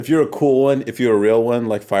If you're a cool one, if you're a real one,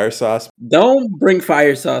 like Fire Sauce. Don't bring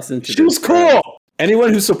Fire Sauce into this. She was cool.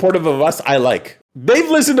 Anyone who's supportive of us, I like. They've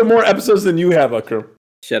listened to more episodes than you have, Akram.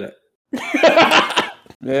 Shut up.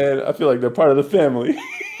 Man, I feel like they're part of the family.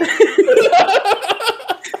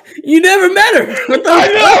 You never met her. What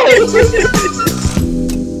the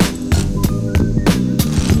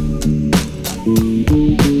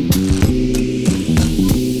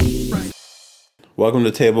Welcome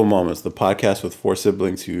to Table Moments, the podcast with four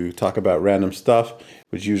siblings who talk about random stuff,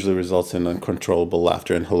 which usually results in uncontrollable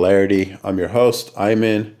laughter and hilarity. I'm your host,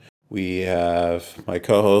 Ayman. We have my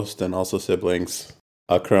co-host and also siblings,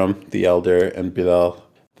 Akram, the elder, and Bilal,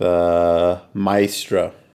 the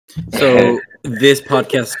maestro. So this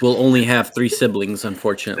podcast will only have three siblings,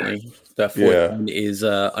 unfortunately. The fourth one is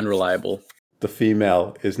unreliable. The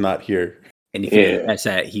female is not here. And if you that's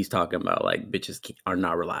that, he's talking about like bitches are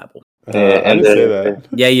not reliable. I didn't say that.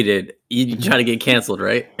 Yeah, you did. You try to get canceled,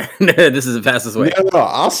 right? This is the fastest way. No,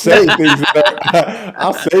 I'll say things.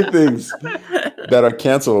 I'll say things that are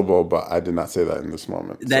cancelable, but I did not say that in this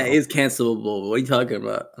moment. That is cancelable. What are you talking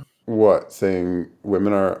about? What? Saying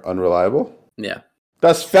women are unreliable? Yeah.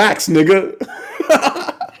 That's facts, nigga.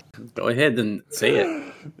 Go ahead and say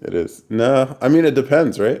it. It is. No, I mean, it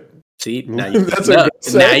depends, right? See, now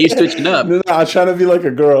you're switching up. No, I'm trying to be like a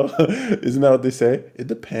girl. Isn't that what they say? It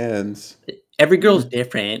depends. Every girl's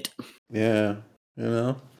different. Yeah, you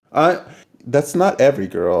know. That's not every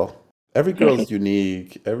girl. Every girl's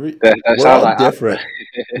unique. We're all like different.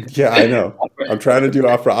 Yeah, I know. I'm trying to do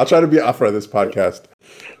Afra. I'll try to be Afra this podcast.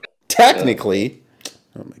 Technically,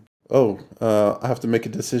 I have to make a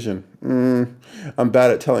decision. I'm bad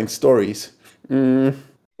at telling stories.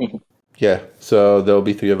 Yeah, so there'll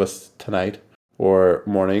be three of us tonight, or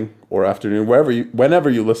morning, or afternoon,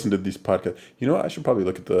 whenever you listen to these podcasts. You know what? I should probably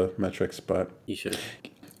look at the metrics, but you should.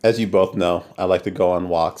 As you both know, I like to go on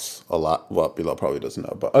walks a lot. Well, Bilal probably doesn't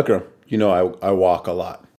know, but Akram, you know I walk a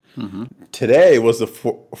lot. Mm-hmm. Today was a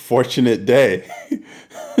fortunate day.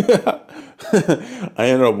 I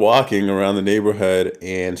ended up walking around the neighborhood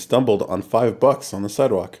and stumbled on $5 on the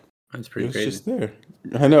sidewalk. That's pretty crazy. Just there.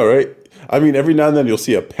 I know, right? I mean, every now and then you'll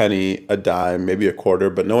see a penny, a dime, maybe a quarter,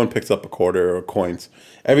 but no one picks up a quarter or coins.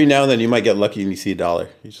 Every now and then you might get lucky and you see $1.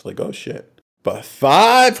 You're just like, oh shit. But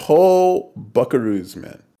 5 whole buckaroos,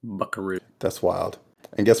 man. Buckaroo. That's wild.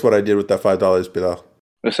 And guess what I did with that $5, Bilal?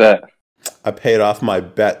 What's that? I paid off my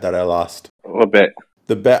bet that I lost. What bet?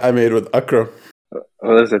 The bet I made with Akram.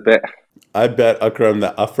 What is the bet? I bet Akram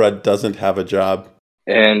that Afra doesn't have a job.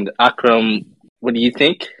 And Akram, what do you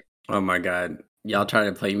think? Oh my God. Y'all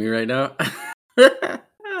trying to play me right now?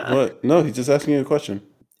 What? No, he's just asking you a question.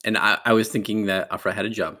 And I was thinking that Afra had a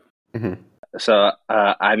job. Mm-hmm. So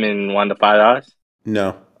I'm in won the $5?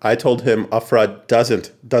 No. I told him Afra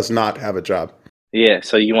does not have a job. Yeah,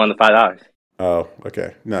 so you won the $5. Oh,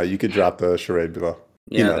 okay. No, you could drop the charade below.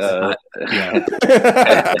 Yeah, yeah.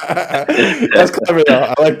 That's clever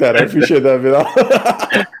though. I like that. I appreciate that, Bilal.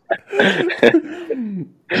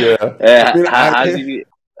 Yeah.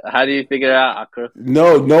 How do you figure it out, Akram?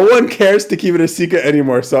 No one cares to keep it a secret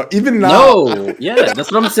anymore. So even now,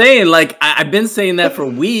 that's what I'm saying. Like I've been saying that for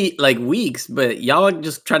weeks, but y'all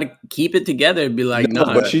just try to keep it together and be like, no.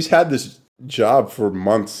 But she's had this job for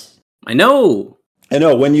months. I know.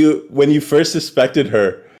 When you first suspected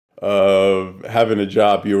her of having a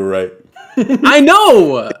job, you were right. I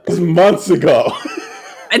know. It was months ago.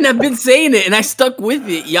 And I've been saying it, and I stuck with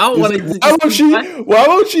it. Y'all want to? Why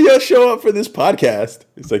won't she show up for this podcast?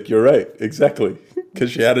 It's like, you're right, exactly,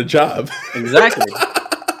 because she had a job. Exactly.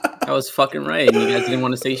 I was fucking right, and you guys didn't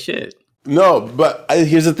want to say shit. No, but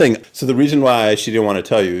here's the thing. So the reason why she didn't want to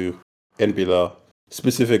tell you, and Bilal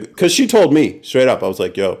specifically, because she told me straight up. I was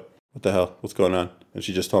like, "Yo, what the hell? What's going on?" And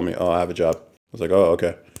she just told me, "Oh, I have a job." I was like, "Oh,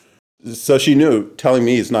 okay." So she knew telling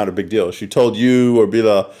me is not a big deal. She told you or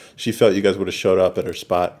Bilal, she felt you guys would have showed up at her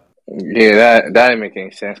spot. Yeah, that didn't make any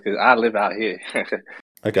sense because I live out here.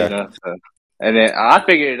 Okay. You know, so. And then I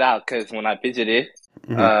figured it out because when I visited,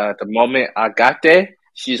 the moment I got there,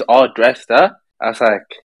 she's all dressed up. I was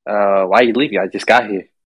like, why are you leaving? I just got here.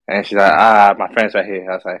 And she's like, my friend's right here.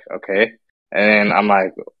 I was like, okay. And then I'm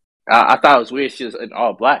like, I thought it was weird. She was in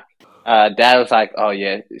all black. Dad was like, "Oh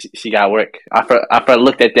yeah, she got work." After I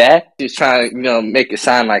looked at Dad, he was trying to, make it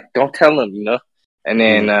sound like, "Don't tell him," And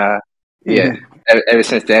then, ever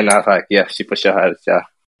since then, I was like, "Yeah, she for sure had a job."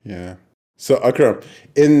 Yeah. So Akram,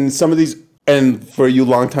 in some of these, and for you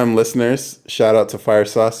longtime listeners, shout out to Fire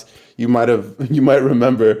Sauce. You might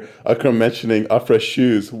remember Akram mentioning Afra's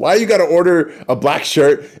shoes. Why you got to order a black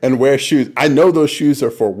shirt and wear shoes? I know those shoes are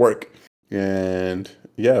for work. And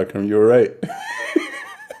yeah, Akram, you were right.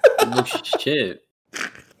 Oh, shit.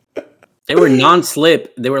 They were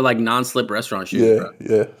non-slip. They were like non-slip restaurant shoes. Yeah, bro.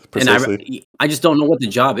 yeah, precisely. And I just don't know what the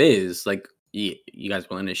job is. Like, you guys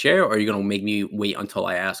willing to share, or are you gonna make me wait until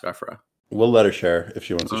I ask Afra? We'll let her share if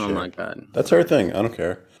she wants to share. Oh my god, that's her thing. I don't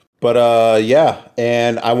care. But yeah,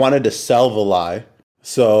 and I wanted to sell the lie,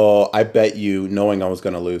 so I bet you, knowing I was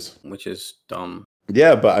gonna lose, which is dumb.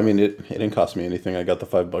 Yeah, but I mean, it didn't cost me anything. I got the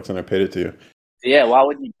 $5 and I paid it to you. Yeah, why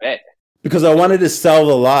would you bet? Because I wanted to sell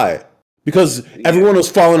the lie. Because everyone was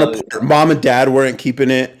falling apart. Mom and dad weren't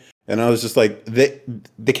keeping it. And I was just like, they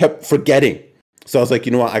kept forgetting. So I was like,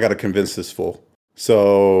 you know what? I got to convince this fool.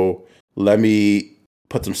 So let me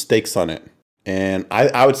put some stakes on it. And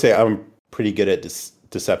I would say I'm pretty good at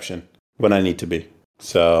deception when I need to be.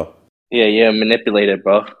 So. Yeah, you're a manipulator,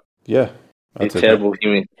 bro. Yeah. You're terrible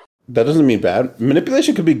human. That doesn't mean bad.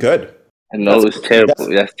 Manipulation could be good. I know it's terrible.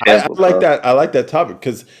 That's terrible. I like that. I like that topic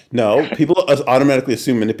because people automatically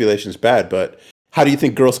assume manipulation is bad. But how do you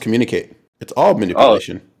think girls communicate? It's all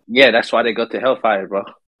manipulation. Oh, yeah, that's why they go to hellfire, bro.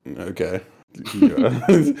 Okay.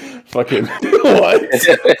 Fucking what?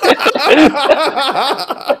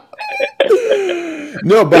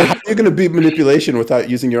 No, but how are you gonna beat manipulation without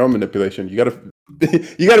using your own manipulation? You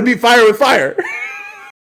gotta beat fire with fire.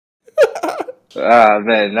 Ah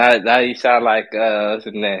man, now you sound like what's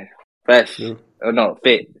his name? Fresh. Yeah. Oh no,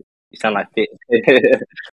 Fit. You sound like Fit.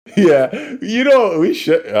 Yeah. We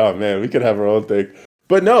should we could have our own thing.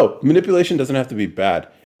 But no, manipulation doesn't have to be bad.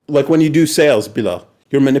 Like when you do sales, Bilal,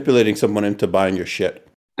 you're manipulating someone into buying your shit.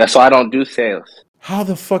 That's why I don't do sales. How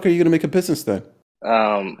the fuck are you gonna make a business then?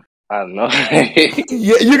 I don't know.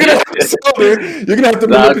 Yeah, you're gonna have to sell it. You're gonna have to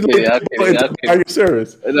manipulate people into buying your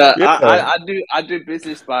service. No, yeah. I do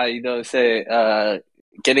business by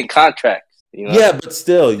getting contracts. Yeah, but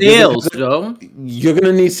still, sales, Joe. You're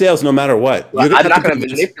gonna need sales no matter what. Well, I'm not gonna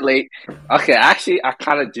manipulate. Okay, actually, I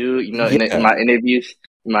kind of do. In my interviews,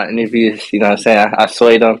 you know what I'm saying? I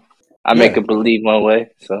sway them. I make them believe my way.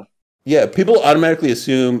 So yeah, people automatically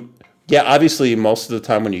assume. Yeah, obviously, most of the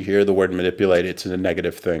time when you hear the word manipulate, it's a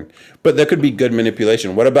negative thing. But there could be good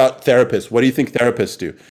manipulation. What about therapists? What do you think therapists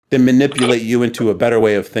do? They manipulate you into a better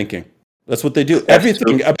way of thinking. That's what they do.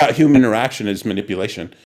 Everything about human interaction is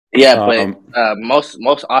manipulation. Yeah, but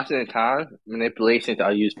most often in time, manipulations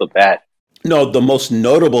are used for bad. No, the most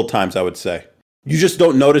notable times, I would say. You just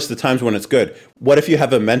don't notice the times when it's good. What if you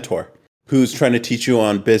have a mentor who's trying to teach you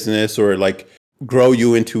on business or like grow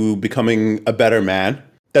you into becoming a better man?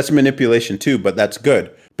 That's manipulation too, but that's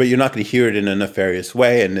good. But you're not going to hear it in a nefarious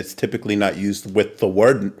way, and it's typically not used with the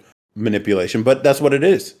word manipulation, but that's what it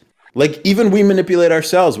is. Like, even we manipulate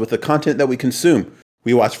ourselves with the content that we consume.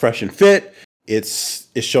 We watch Fresh and Fit. It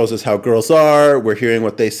shows us how girls are. We're hearing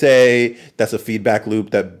what they say. That's a feedback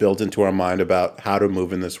loop that builds into our mind about how to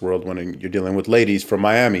move in this world when you're dealing with ladies from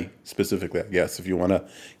Miami, specifically, I guess, if you want to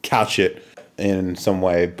couch it in some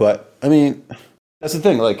way. But, I mean, that's the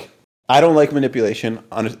thing. Like, I don't like manipulation.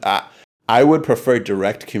 I would prefer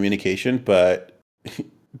direct communication, but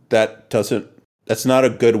that's not a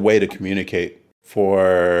good way to communicate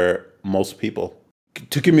for most people.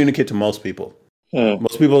 To communicate to most people.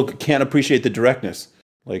 Most people can't appreciate the directness.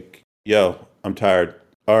 Like, yo, I'm tired.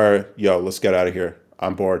 Or, yo, let's get out of here.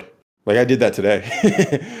 I'm bored. Like, I did that today.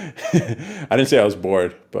 I didn't say I was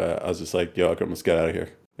bored, but I was just like, yo, let's get out of here.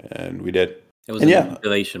 And we did. It was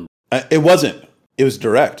manipulation. It wasn't. It was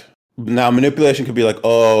direct. Now, manipulation could be like,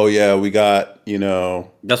 oh, yeah, we got,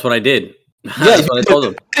 That's what I did. Yeah, that's what I told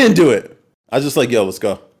them. I didn't do it. I was just like, yo, let's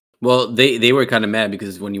go. Well, they were kind of mad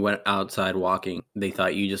because when you went outside walking, they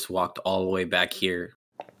thought you just walked all the way back here.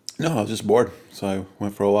 No, I was just bored, so I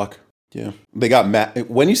went for a walk. Yeah. They got mad.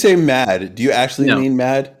 When you say mad, do you actually mean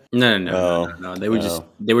mad? No. They were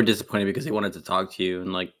they were disappointed because they wanted to talk to you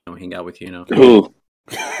and hang out with you, Who?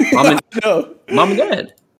 Mom and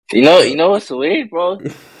Dad. You know what's weird, bro?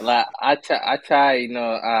 Like I try,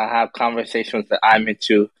 have conversations that I'm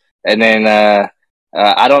into, and then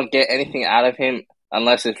I don't get anything out of him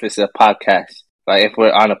unless if it's a podcast. Like if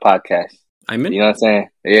we're on a podcast, you know what I'm saying?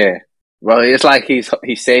 Yeah, bro. It's like he's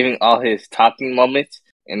saving all his talking moments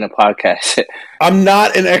in the podcast. I'm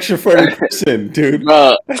not an extroverted person, dude.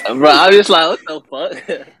 Bro, I'm just like, what the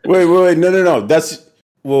fuck? Wait, no.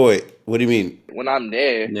 Wait. What do you mean? When I'm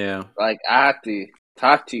there, yeah, like I have to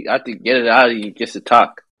talk to you. I have to get it out of you just to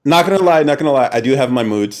talk. Not gonna lie. I do have my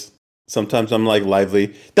moods. Sometimes I'm like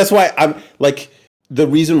lively. That's why I'm like, the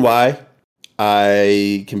reason why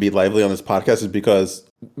I can be lively on this podcast is because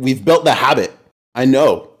we've built the habit. I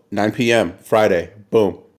know 9 p.m. Friday,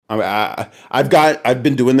 boom. I've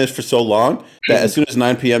been doing this for so long that as soon as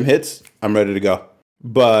 9 p.m. hits, I'm ready to go.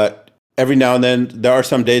 But every now and then there are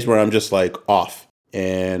some days where I'm just like off.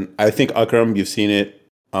 And I think Akram, you've seen it.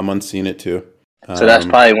 I'm unseen it too. So that's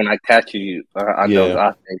probably when I catch you on those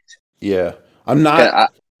off days. Yeah, I'm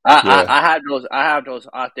not. I have those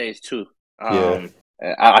off days too.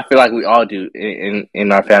 I feel like we all do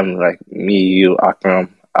in our family. Like me, you,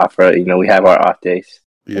 Akram, Afra. You know, we have our off days.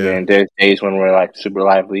 Yeah. And then there's days when we're like super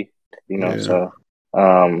lively. You know, so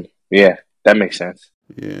yeah, that makes sense.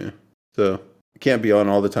 Yeah. So I can't be on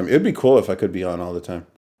all the time. It'd be cool if I could be on all the time.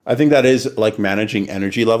 I think that is like managing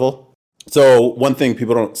energy level. So one thing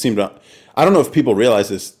people don't seem to, I don't know if people realize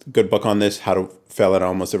this, good book on this, how to fail at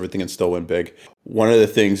almost everything and still win big. One of the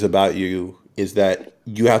things about you is that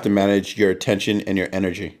you have to manage your attention and your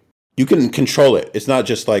energy. You can control it. It's not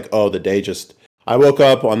just like, oh, the day just, I woke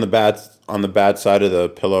up on the bad side of the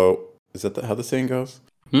pillow. Is that how the saying goes?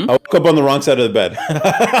 I woke up on the wrong side of the bed.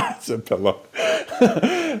 It's a pillow.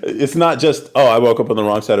 It's not just, oh, I woke up on the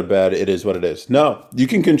wrong side of bed. It is what it is. No, you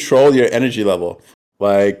can control your energy level.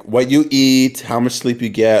 Like what you eat, how much sleep you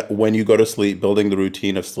get, when you go to sleep, building the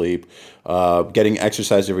routine of sleep, getting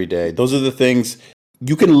exercise every day. Those are the things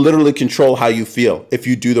you can literally control how you feel. If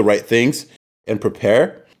you do the right things and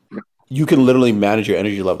prepare, you can literally manage your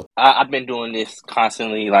energy level. I've been doing this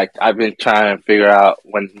constantly. Like I've been trying to figure out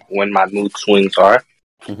when my mood swings are.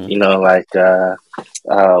 Mm-hmm. You know, like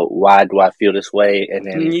why do I feel this way, and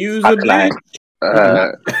then how can I?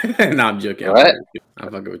 No, I'm joking. What?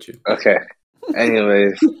 I'm fucking with you. Okay.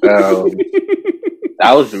 Anyways, that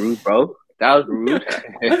was rude, bro. That was rude.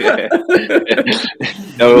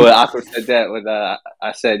 Remember when Aqua said that when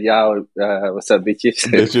I said, "Y'all, what's up, bitches?"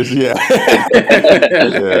 Bitches, yeah.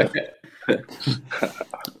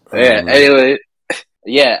 Yeah. Anyway.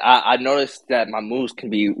 Yeah, I noticed that my moods can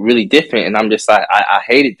be really different, and I'm just like, I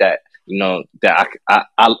hated that, you know, that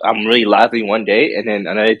I'm really lively one day, and then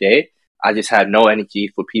another day, I just had no energy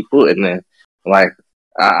for people, and then, like,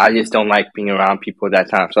 I just don't like being around people at that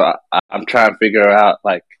time, so I'm trying to figure out,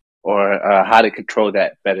 like, or how to control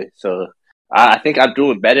that better, so I think I'm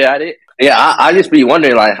doing better at it. Yeah, I just be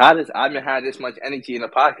wondering, like, how does Ivan have this much energy in a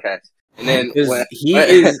podcast? And then he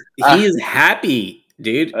is happy.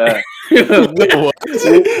 Dude,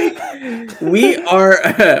 we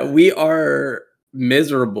are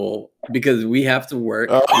miserable because we have to work.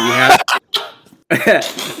 We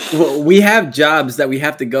have jobs that we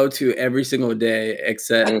have to go to every single day,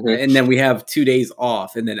 except, and then we have 2 days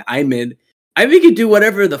off. And then Iman can do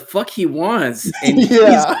whatever the fuck he wants, and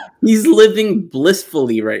he's living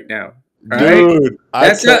blissfully right now. Dude,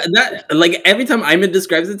 that's that. Like every time Iman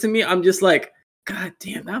describes it to me, I'm just like, God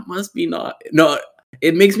damn, that must be no.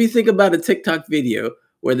 It makes me think about a TikTok video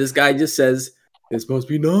where this guy just says, "This must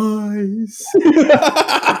be nice.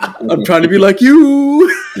 I'm trying to be like you.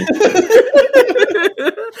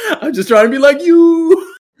 I'm just trying to be like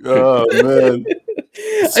you." Oh, man.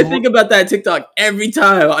 I think about that TikTok every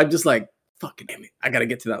time. I'm just like, fucking damn it. I got to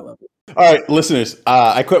get to that level. All right, listeners,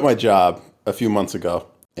 I quit my job a few months ago,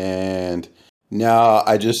 and now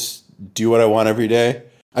I just do what I want every day.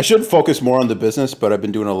 I should focus more on the business, but I've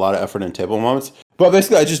been doing a lot of effort in table moments. But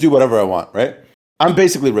basically, I just do whatever I want, right? I'm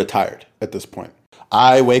basically retired at this point.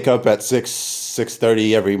 I wake up at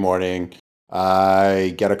 6:30 every morning.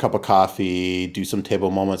 I get a cup of coffee, do some table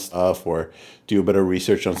moment stuff, or do a bit of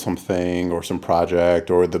research on something or some project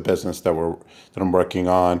or the business that I'm working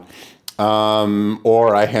on.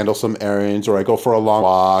 Or I handle some errands, or I go for a long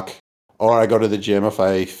walk, or I go to the gym if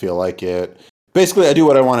I feel like it. Basically, I do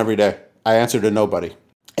what I want every day. I answer to nobody.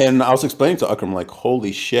 And I was explaining to Akram, like,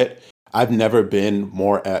 holy shit, I've never been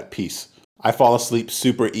more at peace. I fall asleep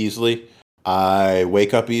super easily. I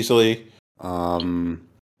wake up easily.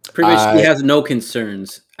 Pretty much he has no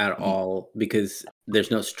concerns at all because there's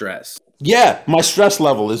no stress. Yeah, my stress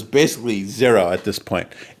level is basically zero at this point.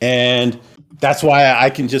 And that's why I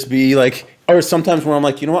can just be like, or sometimes where I'm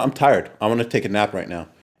like, you know what, I'm tired. I want to take a nap right now.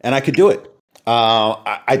 And I could do it.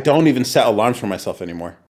 I don't even set alarms for myself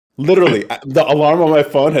anymore. Literally, the alarm on my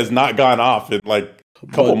phone has not gone off in like a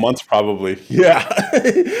couple months probably. Yeah.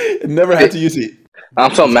 Never had to use it.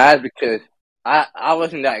 I'm so mad because I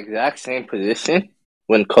was in that exact same position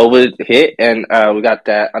when COVID hit and we got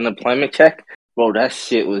that unemployment check. Bro, that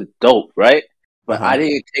shit was dope, right? But I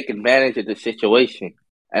didn't take advantage of the situation.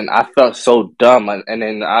 And I felt so dumb. And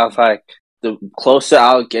then I was like, the closer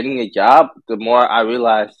I was getting a job, the more I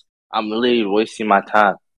realized I'm really wasting my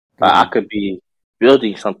time. I could be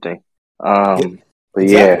building something. But exactly.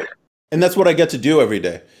 Yeah. And that's what I get to do every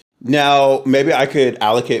day. Now, maybe I could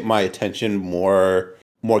allocate my attention more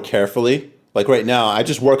carefully. Like right now, I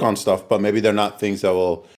just work on stuff, but maybe they're not things that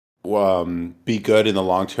will be good in the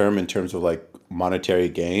long term in terms of like monetary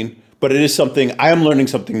gain. But it is something, I am learning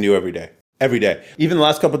something new every day. Every day. Even the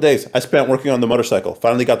last couple of days, I spent working on the motorcycle.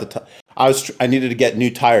 Finally got I needed to get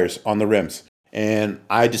new tires on the rims, and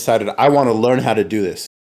I decided I want to learn how to do this.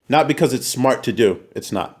 Not because it's smart to do.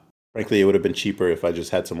 It's not. Frankly, it would have been cheaper if I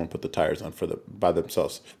just had someone put the tires on by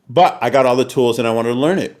themselves. But I got all the tools and I wanted to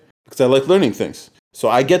learn it because I like learning things. So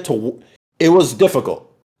it was difficult.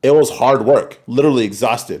 It was hard work, literally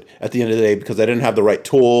exhausted at the end of the day because I didn't have the right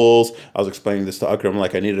tools. I was explaining this to Akram,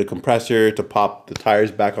 like I needed a compressor to pop the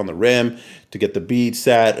tires back on the rim, to get the bead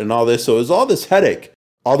set and all this. So it was all this headache,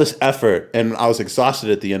 all this effort. And I was exhausted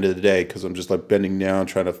at the end of the day because I'm just like bending down,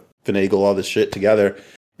 trying to finagle all this shit together.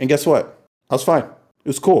 And guess what? I was fine. It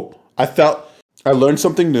was cool. I learned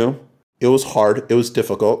something new. It was hard. It was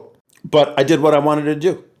difficult. But I did what I wanted to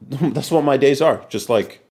do. That's what my days are. Just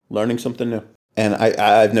like learning something new. And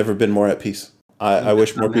I've never been more at peace. I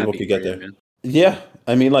wish more people could get there. Man. Yeah.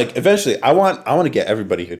 I mean, like, eventually, I want to get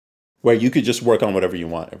everybody here where you could just work on whatever you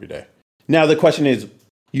want every day. Now, the question is,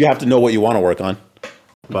 you have to know what you want to work on.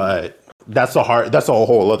 But that's a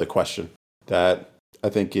whole other question that I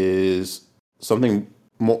think is something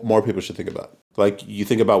more people should think about. Like, you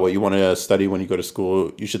think about what you want to study when you go to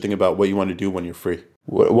school. You should think about what you want to do when you're free.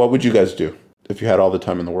 What would you guys do if you had all the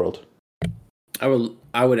time in the world? I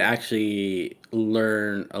would actually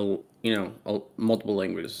learn multiple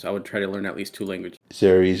languages. I would try to learn at least 2 languages. Is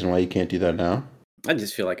there a reason why you can't do that now? I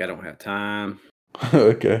just feel like I don't have time.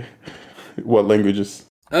 Okay. What languages?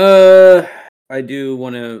 I do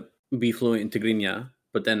want to be fluent in Tigrinya,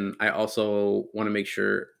 but then I also want to make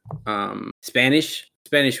sure Spanish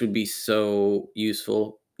would be so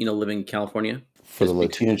useful, living in California. For the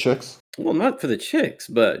Latino chicks? Well, not for the chicks,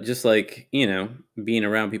 but just like, being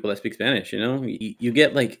around people that speak Spanish, you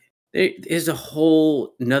get like, there's a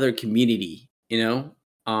whole another community,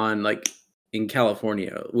 on like in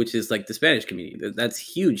California, which is like the Spanish community. That's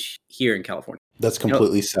huge here in California. That's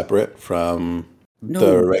completely separate from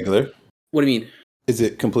the regular? What do you mean? Is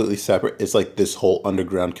it completely separate? It's like this whole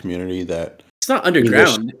underground community that... It's not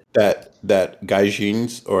underground. That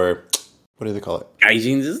gaijins, or what do they call it?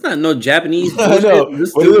 Gaijins? It's not no Japanese. I know.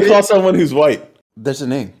 What do they call someone who's white? There's a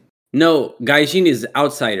name. No, gaijin is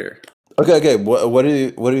outsider. Okay. What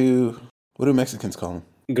do Mexicans call them?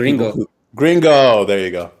 Gringo. Gringo. There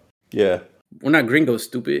you go. Yeah. We're not gringos,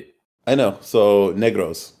 stupid. I know. So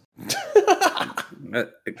negros.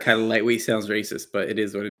 That kind of lightweight sounds racist, but it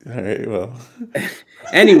is what it is. All right, well.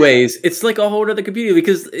 Anyways, it's like a whole other community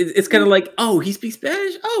because it's kind of like, oh, he speaks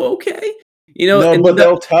Spanish? Oh, okay. No, but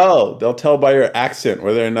they'll tell by your accent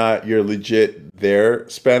whether or not you're legit their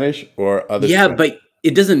Spanish or other. Yeah, Spanish. But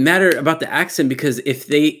it doesn't matter about the accent because if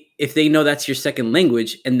they know that's your second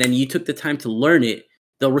language and then you took the time to learn it,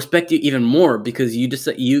 they'll respect you even more because you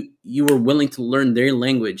were willing to learn their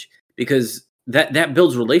language because that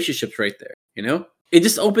builds relationships right there, It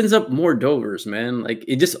just opens up more doors, man. Like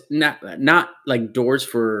it just not like doors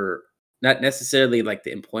for not necessarily like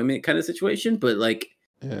the employment kind of situation, but like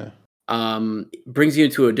brings you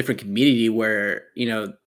into a different community where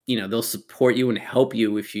they'll support you and help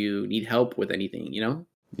you if you need help with anything,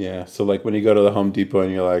 Yeah. So like when you go to the Home Depot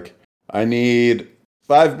and you're like, I need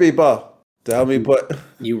 5 people to help me put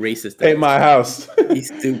you racist paint my house. He's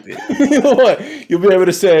stupid. You know what? You'll be able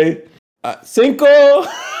to say cinco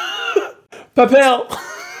papel.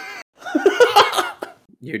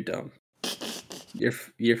 You're dumb.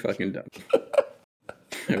 You're fucking dumb.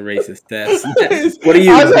 Racist test. What are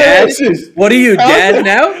you, dad? Racist? What are you, dad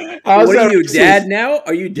now? What are you, dad now?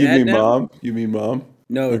 Are you dad now? You mean mom?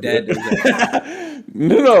 No, dad does that.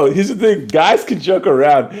 No. Here's the thing. Guys can joke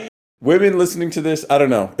around. Women listening to this, I don't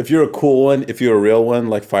know. If you're a cool one, if you're a real one,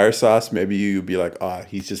 like Fire Sauce, maybe you'd be like,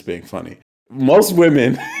 he's just being funny. Most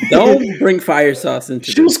women... Don't bring Fire Sauce into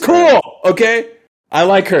this. She was cool, okay? I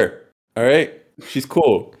like her, all right? She's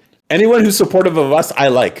cool. Anyone who's supportive of us, I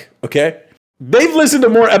like, okay? They've listened to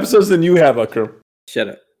more episodes than you have, Akram. Shut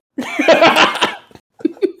up.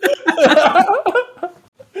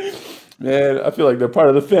 Man, I feel like they're part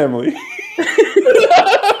of the family.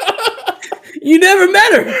 You never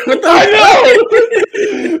met her. I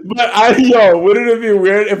know. But wouldn't it be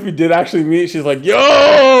weird if we did actually meet? She's like, yo,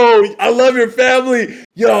 I love your family.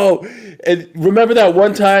 Yo. And remember that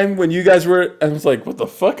one time when you guys were, I was like, what the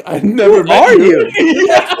fuck? I never met you.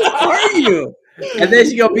 Who are you? And then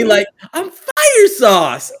she's going to be like, I'm Fire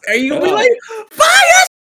Sauce. Are you going to be like, Fire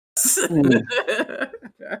Sauce?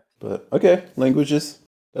 But, okay, languages.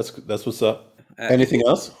 That's what's up. Anything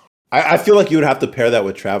else? I feel like you would have to pair that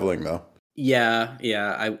with traveling, though. Yeah,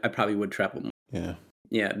 I probably would travel more.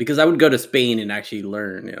 Yeah, because I would go to Spain and actually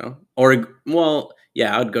learn, I would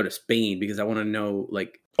go to Spain because I want to know,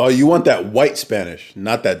 like... Oh, you want that white Spanish,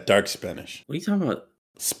 not that dark Spanish. What are you talking about?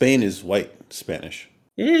 Spain is white Spanish.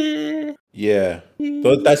 Yeah.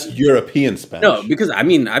 That's European Spanish. No, because I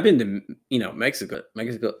mean, I've been to Mexico.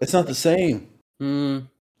 It's not the same.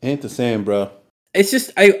 Ain't the same, bro. It's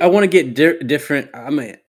just I want to get different.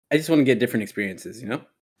 I just want to get different experiences.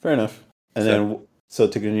 Fair enough. And then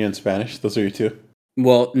Tigrinya and Spanish. Those are your two.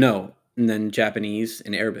 Well, no, and then Japanese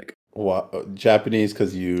and Arabic. Japanese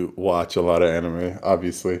because you watch a lot of anime,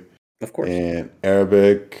 obviously. Of course. And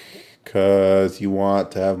Arabic because you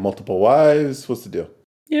want to have multiple wives. What's the deal?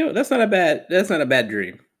 That's not a bad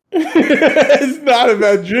dream. It's not a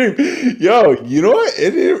bad dream. Yo, you know what?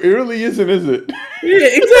 It really isn't, is it? Yeah,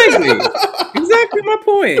 exactly. Exactly my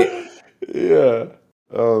point. Yeah.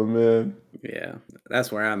 Oh, man. Yeah,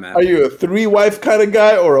 that's where I'm at. Are you a 3-wife kind of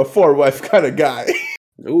guy or a 4-wife kind of guy?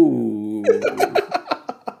 Ooh.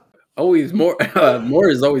 Always more. More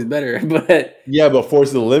is always better, but... Yeah, but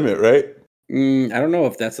 4's the limit, right? I don't know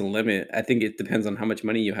if that's a limit. I think it depends on how much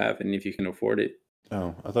money you have and if you can afford it.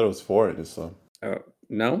 Oh, I thought it was 4 in Islam. Oh,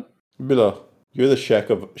 no? Bilal, you're the sheikh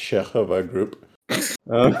of our group.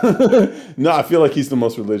 No, I feel like he's the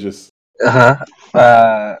most religious.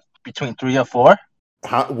 Between 3 or 4.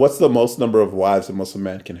 What's the most number of wives a Muslim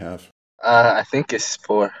man can have? I think it's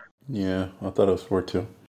 4. Yeah, I thought it was 4 too.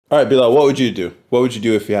 All right, Bilal, what would you do? What would you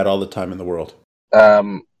do if you had all the time in the world?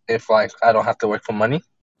 If I don't have to work for money?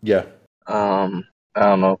 Yeah. I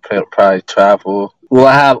don't know, probably travel. Will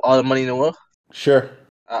I have all the money in the world? Sure.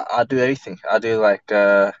 I'll do everything. I'll do like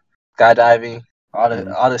skydiving, all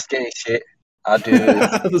the scary shit. I'll do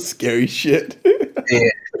the scary shit. Yeah.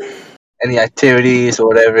 Any activities or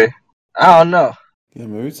whatever. I don't know. Yeah,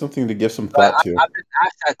 maybe it's something to give some thought to. I've been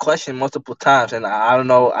asked that question multiple times, and I don't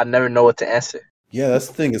know. I never know what to answer. Yeah, that's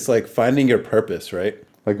the thing. It's like finding your purpose, right?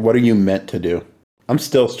 Like, what are you meant to do? I'm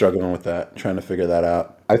still struggling with that, trying to figure that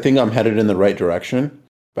out. I think I'm headed in the right direction,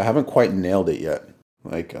 but I haven't quite nailed it yet.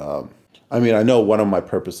 Like, I mean, I know one of my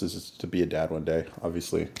purposes is to be a dad one day,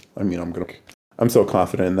 obviously. I mean, I'm so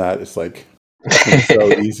confident in that. It's like, it's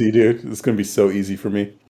so easy, dude. It's going to be so easy for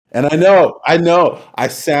me. And I know, I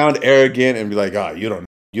sound arrogant and be like,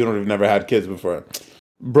 you've never had kids before.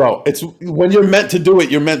 Bro, it's when you're meant to do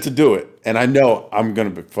it, you're meant to do it. And I know I'm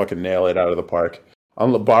going to fucking nail it out of the park.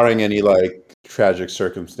 I'm barring any like tragic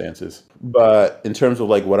circumstances. But in terms of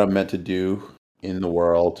like what I'm meant to do in the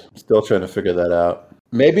world, I'm still trying to figure that out.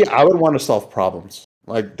 Maybe I would want to solve problems.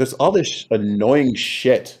 Like there's all this annoying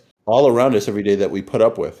shit all around us every day that we put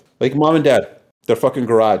up with. Like mom and dad, their fucking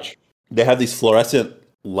garage. They have these fluorescent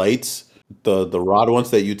lights, the rod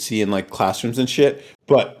ones that you'd see in like classrooms and shit.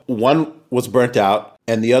 But one was burnt out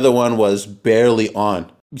and the other one was barely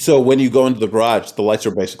on. So when you go into the garage, the lights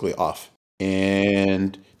are basically off.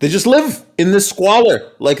 And they just live in this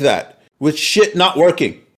squalor like that with shit not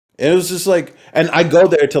working. And it was just like, and I go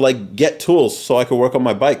there to like get tools so I could work on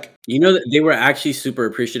my bike. You know, they were actually super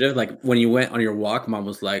appreciative. Like when you went on your walk, mom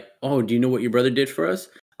was like, "Oh, do you know what your brother did for us?"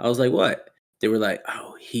 I was like, "What?" They were like,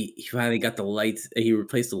 "Oh, he finally got the lights. He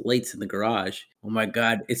replaced the lights in the garage. Oh my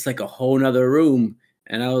God, it's like a whole nother room."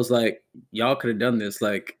 And I was like, "Y'all could have done this.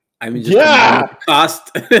 Like, I mean, just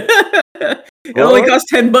cost." It only cost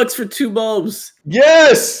 $10 for 2 bulbs.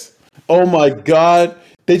 Yes. Oh my God.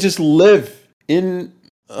 They just live in.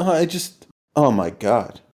 Oh my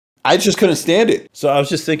God. I just couldn't stand it. So I was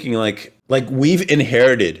just thinking like we've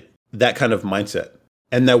inherited that kind of mindset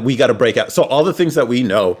and that we got to break out. So all the things that we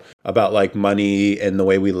know about like money and the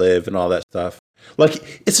way we live and all that stuff,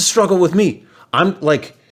 like it's a struggle with me. I'm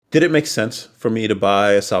like, did it make sense for me to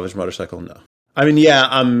buy a salvage motorcycle? No. I mean, yeah,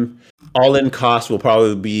 all in cost will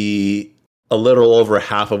probably be a little over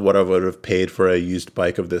half of what I would have paid for a used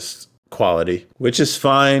bike of this quality, which is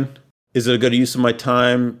fine. Is it a good use of my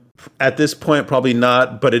time? At this point, probably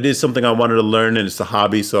not, but it is something I wanted to learn and it's a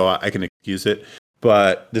hobby, so I can excuse it.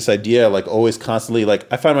 But this idea, like always constantly, like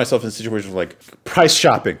I find myself in situations like price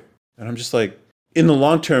shopping. And I'm just like, in the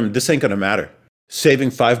long term, this ain't going to matter. Saving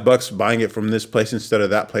 $5, buying it from this place instead of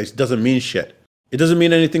that place doesn't mean shit. It doesn't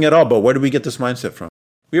mean anything at all, but where do we get this mindset from?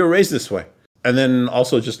 We were raised this way. And then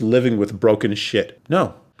also just living with broken shit.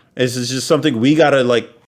 No, it's just something we got to like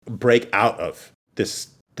break out of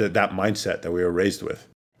that mindset that we were raised with.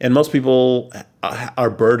 And most people are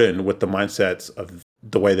burdened with the mindsets of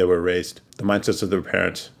the way they were raised, the mindsets of their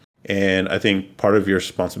parents. And I think part of your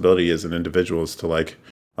responsibility as an individual is to like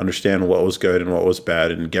understand what was good and what was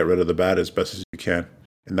bad and get rid of the bad as best as you can.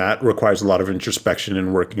 And that requires a lot of introspection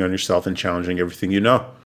and working on yourself and challenging everything you know.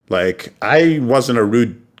 Like I wasn't a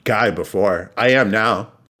rude guy before. I am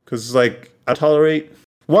now. Because like I tolerate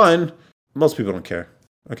most people don't care.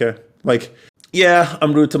 Okay. Like, yeah,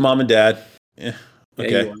 I'm rude to mom and dad. Yeah.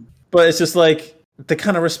 Okay. But it's just like they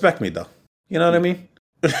kind of respect me though. You know what I mean?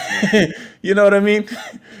 You know what I mean?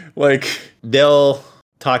 Like, they'll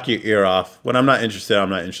talk your ear off. When I'm not interested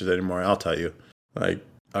anymore. I'll tell you. Like,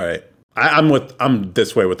 all right. I'm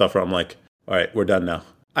this way with Afra. I'm like, all right, we're done now.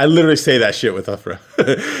 I literally say that shit with Afra.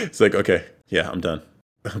 It's like, okay, yeah, I'm done.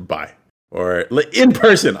 Bye. Or in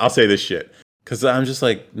person, I'll say this shit. Because I'm just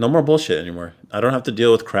like, no more bullshit anymore. I don't have to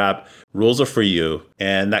deal with crap. Rules are for you.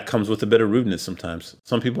 And that comes with a bit of rudeness sometimes.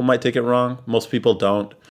 Some people might take it wrong. Most people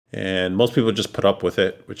don't. And most people just put up with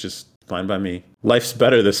it, which is fine by me. Life's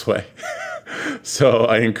better this way. So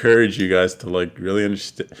I encourage you guys to like really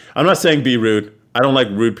understand. I'm not saying be rude. I don't like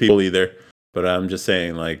rude people either. But I'm just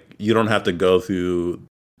saying like you don't have to go through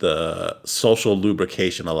the social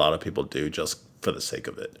lubrication a lot of people do just for the sake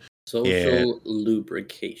of it. Social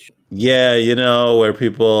lubrication. Yeah, where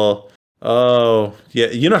people, how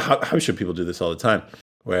should people do this all the time?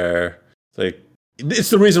 Where it's like, it's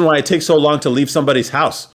the reason why it takes so long to leave somebody's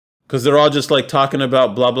house. Because they're all just like talking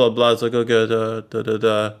about blah, blah, blah. It's like, okay,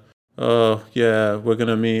 da. Oh, yeah, we're going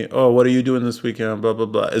to meet. Oh, what are you doing this weekend? Blah, blah,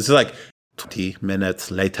 blah. It's like 20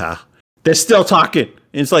 minutes later. They're still talking.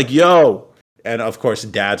 And it's like, yo. And of course,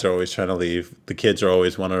 dads are always trying to leave. The kids are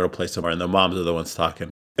always wanting to play somewhere. And the moms are the ones talking.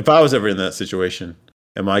 If I was ever in that situation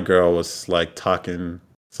and my girl was like talking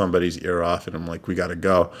somebody's ear off and I'm like, we got to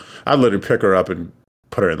go, I'd literally pick her up and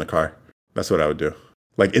put her in the car. That's what I would do.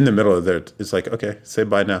 Like in the middle of there, it's like, okay, say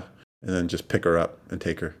bye now. And then just pick her up and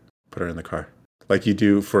take her, put her in the car. Like you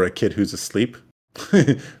do for a kid who's asleep.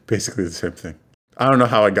 Basically the same thing. I don't know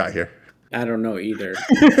how I got here. I don't know either.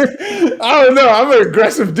 I don't know. I'm an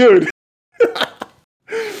aggressive dude.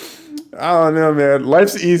 I don't know, man.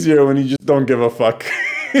 Life's easier when you just don't give a fuck.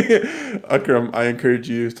 Akram, I encourage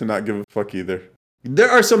you to not give a fuck either. There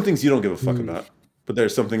are some things you don't give a fuck about, but there are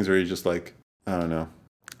some things where you're just like, I don't know.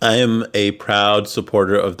 I am a proud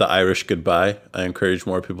supporter of the Irish goodbye. I encourage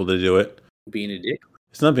more people to do it. Being a dick?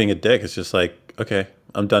 It's not being a dick. It's just like, okay,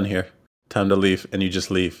 I'm done here. Time to leave. And you just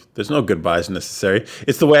leave. There's no goodbyes necessary.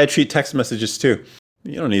 It's the way I treat text messages too.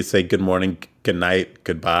 You don't need to say good morning, good night,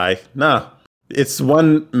 goodbye. No. It's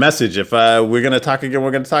one message. If we're going to talk again,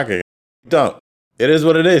 we're going to talk again. Don't. It is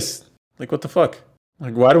what it is. Like, what the fuck?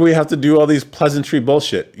 Like, why do we have to do all these pleasantry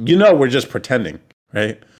bullshit? We're just pretending,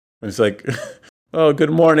 right? It's like, oh,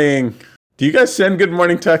 good morning. Do you guys send good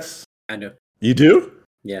morning texts? I do. You do?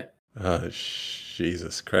 Yeah. Oh,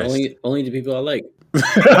 Jesus Christ. Only to people I like.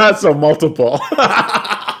 So multiple.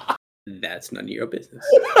 That's none of your business.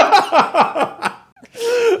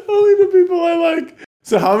 Only the people I like.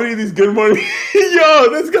 So how many of these good morning? Yo,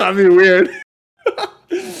 that's got me weird.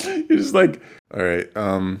 You're just like, all right,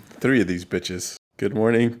 3 of these bitches. Good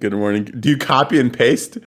morning, good morning. Do you copy and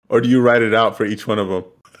paste, or do you write it out for each one of them?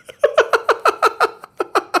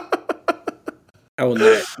 I will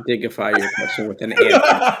not dignify your question with an answer.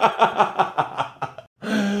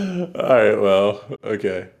 All right, well,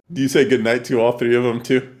 okay. Do you say good night to all 3 of them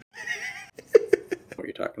too? What are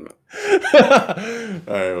you talking about?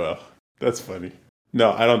 All right, well, that's funny.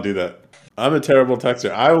 No, I don't do that. I'm a terrible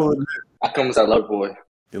texter. I will admit. I come as a lover boy.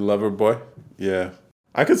 You lover boy? Yeah.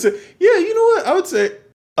 I could say, yeah, you know what? I would say,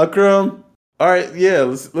 Akram, all right, yeah,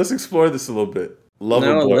 let's explore this a little bit. Lover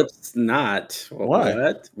boy. No, let's not. Why?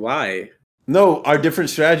 What? Why? No, our different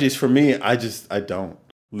strategies. For me, I don't.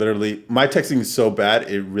 Literally, my texting is so bad,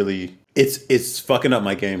 it's fucking up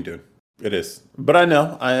my game, dude. It is. But I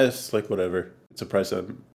know, it's like whatever. It's a price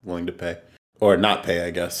I'm willing to pay. Or not pay,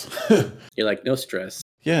 I guess. You're like, no stress.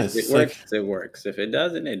 Yeah, if it works, it works. If it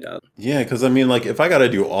doesn't, it doesn't. Yeah, because I mean, like, if I got to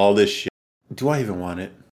do all this shit, do I even want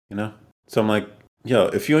it? So I'm like, yo,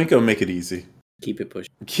 if you ain't going to make it easy. Keep it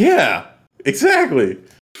pushing. Yeah, exactly.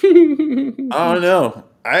 I don't know.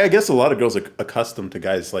 I guess a lot of girls are accustomed to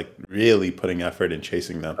guys, like, really putting effort in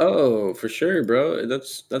chasing them. Oh, for sure, bro.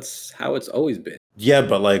 That's how it's always been. Yeah,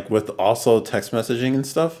 but, like, with also text messaging and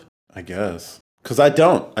stuff, I guess. Because I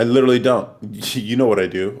don't. I literally don't. You know what I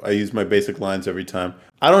do. I use my basic lines every time.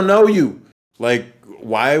 I don't know you. Like,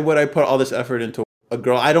 why would I put all this effort into a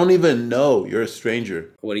girl I don't even know? You're a stranger.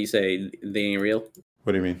 What do you say? They ain't real?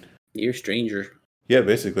 What do you mean? You're a stranger. Yeah,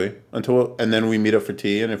 basically. And then we meet up for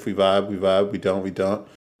tea, and if we vibe, we vibe. We don't, we don't.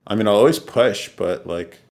 I mean, I'll always push, but,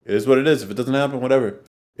 like, it is what it is. If it doesn't happen, whatever.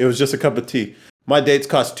 It was just a cup of tea. My dates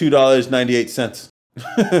cost $2.98.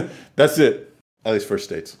 That's it. At least first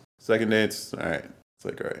dates. Second dates, all right. It's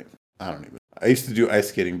like, all right. I used to do ice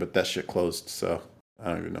skating, but that shit closed, so I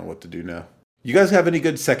don't even know what to do now. You guys have any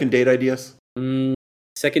good second date ideas?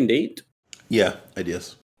 Second date? Yeah,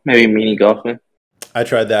 ideas. Maybe mini golfing. I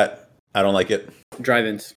tried that. I don't like it.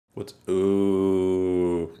 Drive-ins.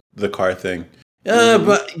 The car thing.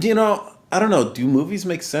 But, I don't know. Do movies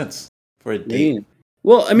make sense for a date?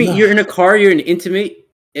 Well, I mean, You're in a car, you're an intimate.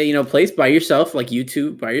 place by yourself, like you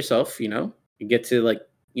two by yourself. You get to like,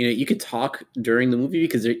 you could talk during the movie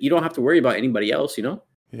because you don't have to worry about anybody else.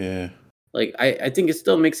 Yeah. Like I think it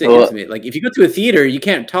still makes it intimate. Like if you go to a theater, you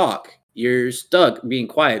can't talk. You're stuck being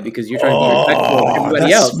quiet because you're trying to be respectful of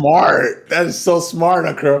everybody else. Smart. That is so smart,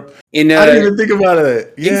 Akram. I didn't even think about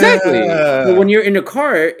it. Yeah. Exactly. But when you're in a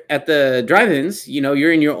car at the drive-ins,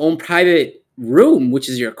 you're in your own private room, which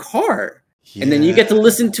is your car. Yeah. And then you get to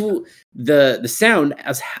listen to the sound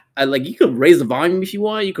as like you could raise the volume if you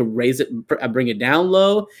want. You could raise it, bring it down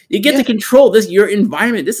low. You get to control your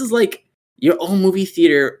environment. This is like your own movie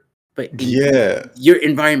theater, but your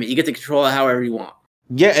environment. You get to control it however you want.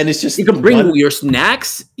 Yeah, and it's just you can bring your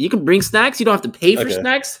snacks. You can bring snacks. You don't have to pay for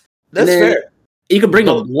snacks. That's fair. You can bring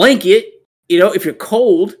a blanket. If you're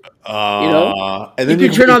cold. And then you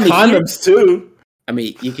can turn on the condoms too. I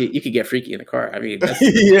mean, you could get freaky in the car. I mean, that's,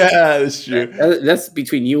 that's true. That's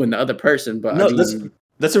between you and the other person. But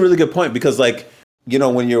that's a really good point because, like,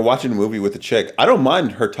 when you're watching a movie with a chick, I don't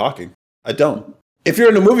mind her talking. I don't. If you're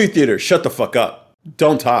in a movie theater, shut the fuck up.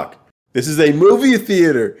 Don't talk. This is a movie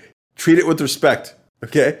theater. Treat it with respect.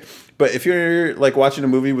 Okay, but if you're like watching a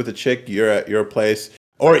movie with a chick, you're at your place,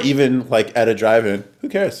 or even like at a drive-in, who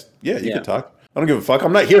cares? Yeah, you can talk. I don't give a fuck.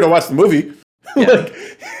 I'm not here to watch the movie.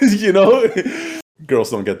 Girls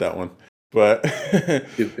don't get that one. But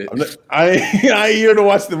I ain't here to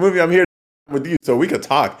watch the movie. I'm here with you, so we could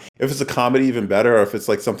talk. If it's a comedy, even better. Or if it's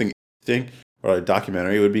like something interesting or a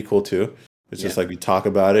documentary, it would be cool too. It's just like we talk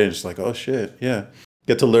about it, and it's like, oh shit, yeah.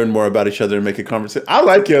 Get to learn more about each other and make a conversation. I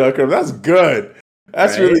like it, Akram. That's good.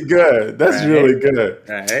 That's really good. That's really good.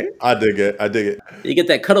 Right. I dig it. You get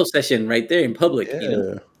that cuddle session right there in public.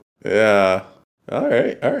 Yeah. All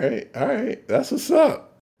right. That's what's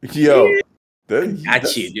up. Yo. I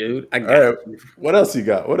got you, dude. I got you. What else you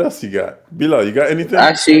got? Bilal, you got anything?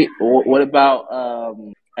 Actually, what about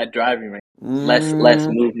at driving range? Less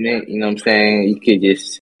movement, you know what I'm saying? You could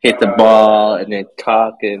just hit the ball and then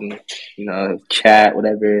talk and, chat,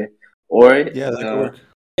 whatever. Or, that could work.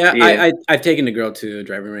 Yeah, I've taken a girl to a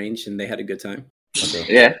driving range and they had a good time. Okay.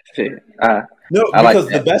 Yeah. No, because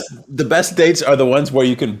the best dates are the ones where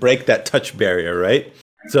you can break that touch barrier, right?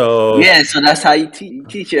 So so that's how you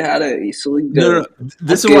teach you how to. So no.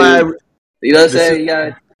 This is why you know what I'm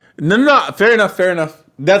saying. No. Fair enough.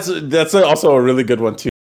 That's also a really good one too.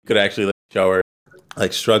 You could actually show her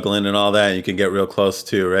like struggling and all that, and you can get real close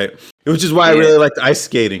too, right? Which is why I really like ice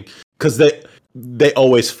skating because they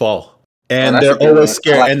always fall. And they're always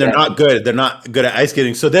scared, and they're not good. They're not good at ice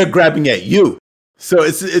skating, so they're grabbing at you. So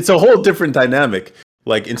it's a whole different dynamic.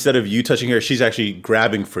 Like instead of you touching her, she's actually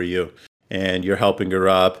grabbing for you, and you're helping her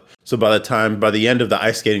up. So by the end of the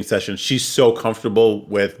ice skating session, she's so comfortable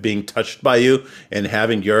with being touched by you and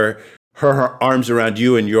having her arms around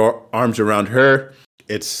you and your arms around her.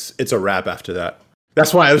 It's a wrap after that.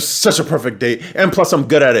 That's why it was such a perfect date, and plus I'm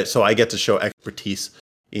good at it, so I get to show expertise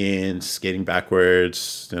in skating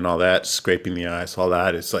backwards and all that, scraping the ice, all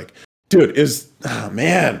that. It's like, dude,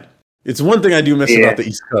 man. It's one thing I do miss about the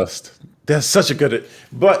East Coast. That's such a good...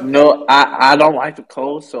 But no, I don't like the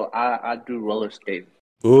cold, so I do roller skating.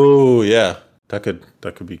 Oh, yeah. That could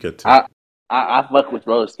be good, too. I fuck with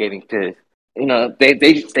roller skating, because,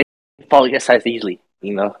 they fall your size easily,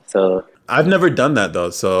 so... I've never done that,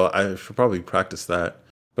 though, so I should probably practice that.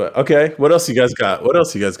 But, okay, what else you guys got?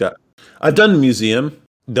 I've done the museum.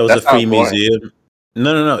 There was a free museum.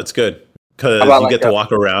 No, it's good because you get to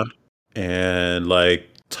walk around and like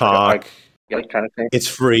talk. Kind of thing. It's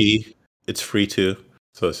free. It's free too.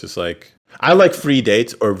 So it's just like I like free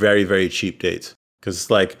dates or very, very cheap dates because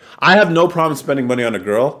like I have no problem spending money on a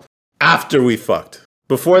girl after we fucked.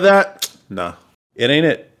 Before that, nah, it ain't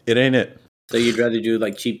it. So you'd rather do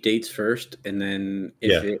like cheap dates first and then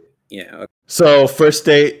Okay. So first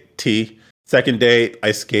date, tea. Second date,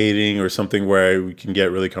 ice skating or something where we can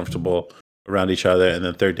get really comfortable around each other. And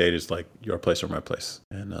then third date is like your place or my place.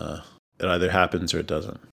 And it either happens or it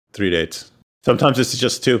doesn't. 3 dates. Sometimes it's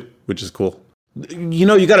just 2, which is cool.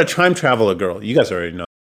 You got to time travel a girl. You guys already know.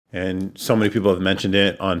 And so many people have mentioned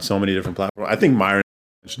it on so many different platforms. I think Myron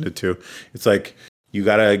mentioned it too. It's like you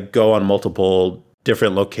got to go on multiple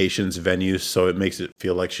different locations, venues, so it makes it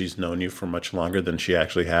feel like she's known you for much longer than she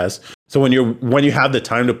actually has. So when you have the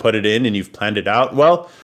time to put it in and you've planned it out,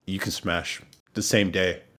 well, you can smash the same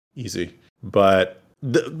day, easy. But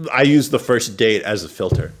I use the first date as a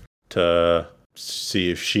filter to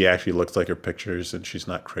see if she actually looks like her pictures and she's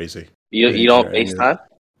not crazy. You don't FaceTime?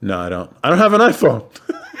 No, I don't. I don't have an iPhone.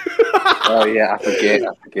 Oh yeah, I forget.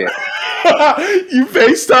 You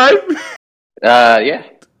FaceTime? Yeah.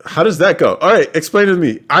 How does that go? All right, explain it to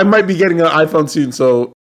me. I might be getting an iPhone soon,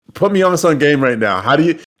 so Put me on this on game right now. How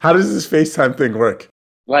does this FaceTime thing work?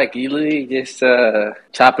 Like, you literally just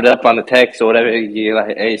chop it up on the text or whatever. You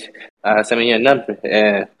like, hey, send me your number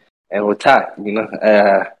and we'll talk, you know.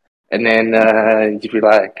 And then you be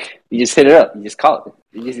like, you just hit it up. You just call it.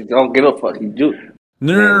 You just don't give a fuck. You do it.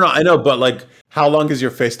 No. I know, but like, how long is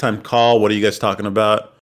your FaceTime call? What are you guys talking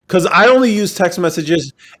about? Because I only use text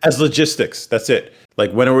messages as logistics. That's it.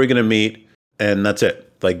 Like, when are we going to meet? And that's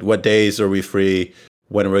it. Like, what days are we free?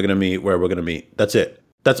 When are we going to meet? Where we're going to meet? That's it.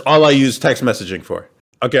 That's all I use text messaging for.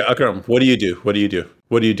 Okay, Akram, what do you do? What do you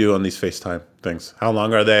do on these FaceTime things? How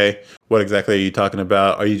long are they? What exactly are you talking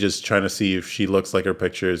about? Are you just trying to see if she looks like her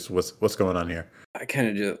pictures? What's going on here? I kind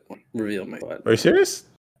of just revealed my thought. Are you serious?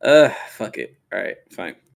 Fuck it. All right,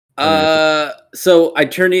 fine. So I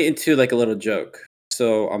turned it into like a little joke.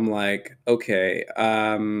 So I'm like, okay.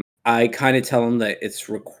 I kind of tell them that it's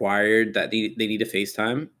required that they need a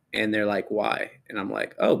FaceTime, and they're like, why? And I'm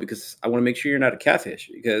like, oh, because I want to make sure you're not a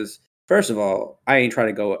catfish. Because first of all, I ain't trying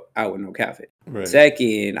to go out with no catfish. Right.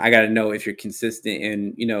 Second, I got to know if you're consistent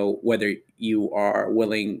and, you know, whether you are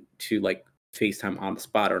willing to like FaceTime on the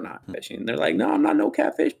spot or not. And they're like, no, I'm not no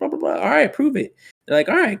catfish, blah, blah, blah. All right, prove it. They're like,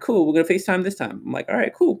 all right, cool. We're going to FaceTime this time. I'm like, all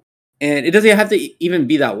right, cool. And it doesn't have to even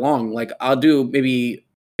be that long. Like, I'll do maybe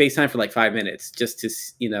FaceTime for like 5 minutes just to,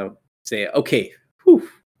 you know, say, okay, whew.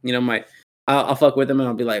 You know, I'll fuck with them and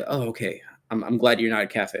I'll be like, oh, okay. I'm glad you're not a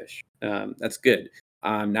catfish. That's good.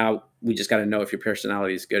 Now we just got to know if your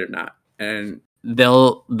personality is good or not. And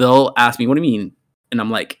they'll ask me, what do you mean? And I'm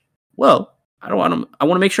like, well, I want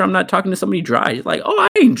to make sure I'm not talking to somebody dry. It's like, oh, I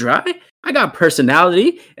ain't dry. I got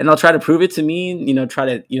personality. And they'll try to prove it to me, you know, try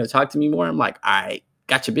to, you know, talk to me more. I'm like, all right,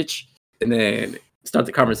 gotcha, bitch. And then start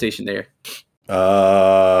the conversation there.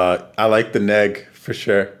 I like the neg for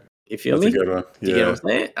sure. You feel That's me? a good one. Yeah. You get what I'm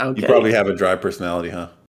saying? Okay. You probably have a dry personality, huh?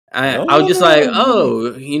 I was just like,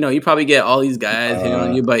 oh, you know, you probably get all these guys hitting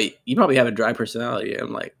on you, but you probably have a dry personality.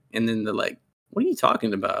 I'm like, and then they're like, what are you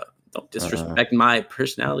talking about? Don't disrespect my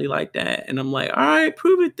personality like that. And I'm like, all right,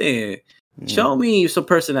 prove it then. Show me some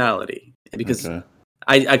personality. Because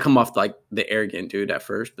I come off like the arrogant dude at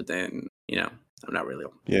first, but then, you know, I'm not really.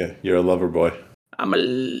 Yeah, you're a lover boy. I'm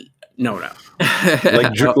no.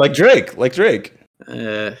 like Drake.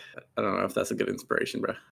 I don't know if that's a good inspiration,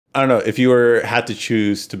 bro. I don't know. If you had to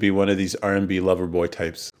choose to be one of these R&B lover boy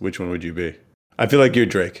types, which one would you be? I feel like you're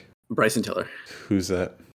Drake. Bryson Tiller. Who's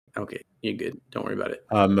that? Okay, you're good. Don't worry about it.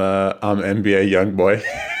 I'm NBA young boy.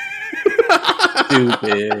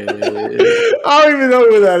 Stupid. I don't even know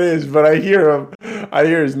who that is, but I hear him. I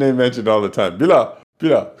hear his name mentioned all the time. Bila,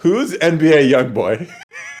 who's NBA young boy?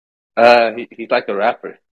 He's like a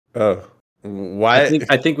rapper. Oh, why?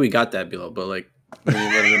 I think we got that below, but like.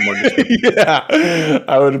 Yeah,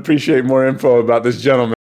 I would appreciate more info about this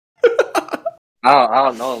gentleman. I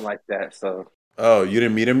don't know him like that, so. Oh, you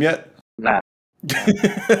didn't meet him yet? Nah.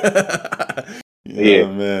 Yeah,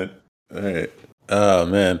 man. All right. Oh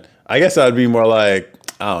man, I guess I'd be more like,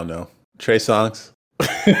 I don't know, Trey Songz.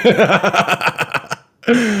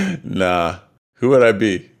 Nah, who would I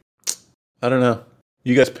be? I don't know.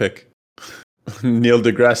 You guys pick. Neil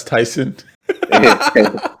deGrasse Tyson.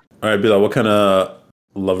 All right, Bilal, what kind of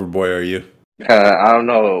lover boy are you? I don't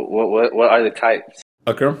know. What are the types?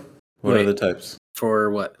 Akram, what are the types?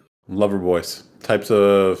 For what? Lover boys. Types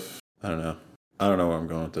of, I don't know. I don't know where I'm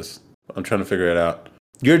going with this. I'm trying to figure it out.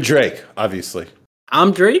 You're Drake, obviously.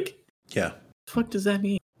 I'm Drake? Yeah. What the fuck does that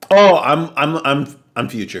mean? Oh, I'm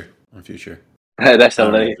Future. I'm Future. That's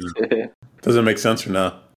hilarious. Does it make sense or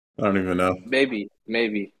not? I don't even know. Maybe.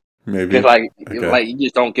 Because like you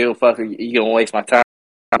just don't give a fuck. You gonna waste my time.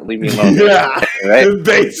 Leave me alone. Yeah, right?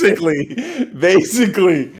 Basically.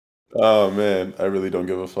 Oh man, I really don't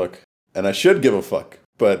give a fuck, and I should give a fuck,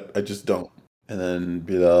 but I just don't. And then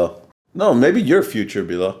Bilal, no, maybe your future,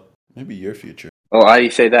 Bilal. Maybe your future. Oh, why you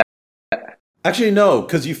say that? Actually, no,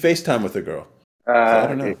 because you FaceTime with a girl. So I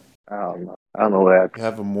don't know. I don't know what. You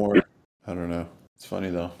have a more. I don't know. It's funny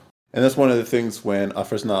though, and that's one of the things when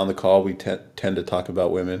Afra's not on the call, we tend to talk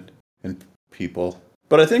about women and people.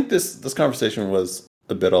 But I think this conversation was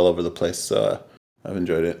a bit all over the place, so I've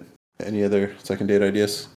enjoyed it. Any other second date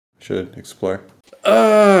ideas? Should explore.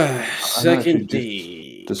 Second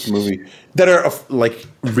date. This movie that are like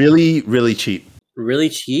really, really cheap. Really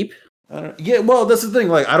cheap? Yeah, well, that's the thing.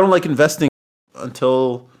 Like, I don't like investing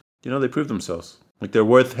until they prove themselves. Like, they're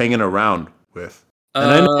worth hanging around with.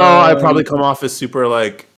 And I know I probably come off as super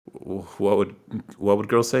like, what would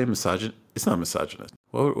girls say? Misogynist? It's not misogynist.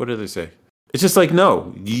 What do they say? It's just like,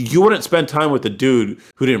 no, you wouldn't spend time with a dude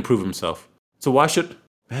who didn't prove himself. So why should,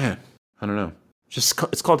 man, I don't know.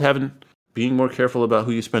 It's called being more careful about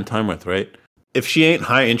who you spend time with, right? if she ain't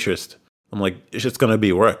high interest, I'm like, it's just gonna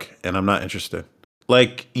be work, and I'm not interested.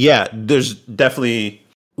 Like, yeah, there's definitely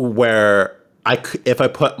where if I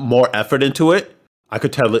put more effort into it, I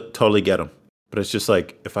could totally get them. But it's just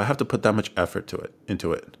like, if I have to put that much effort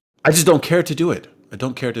into it, I just don't care to do it. I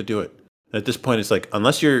don't care to do it. And at this point, it's like,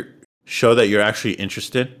 unless you show that you're actually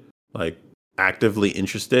interested, like actively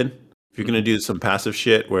interested, if you're gonna do some passive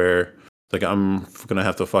shit where like I'm gonna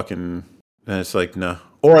have to fucking, then it's like, no.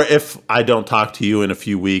 Or if I don't talk to you in a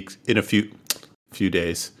few weeks, in a few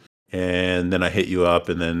days, and then I hit you up,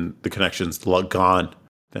 and then the connection's gone,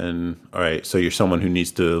 then all right, so you're someone who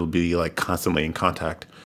needs to be like constantly in contact,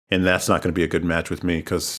 and that's not going to be a good match with me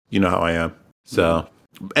because you know how I am. So,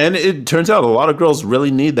 and it turns out a lot of girls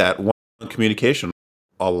really need that one communication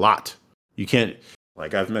a lot. You can't,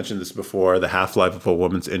 like I've mentioned this before, the half-life of a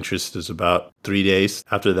woman's interest is about 3 days.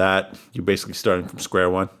 After that, you're basically starting from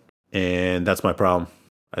square one, and that's my problem.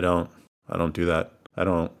 I don't do that. I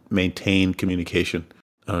don't maintain communication.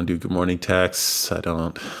 I don't do good morning texts. I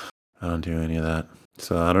don't do any of that.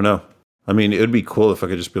 So I don't know. I mean, it would be cool if I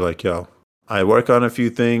could just be like, yo, I work on a few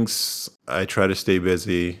things. I try to stay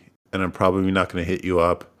busy, and I'm probably not going to hit you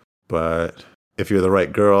up. But if you're the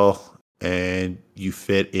right girl and you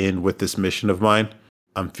fit in with this mission of mine,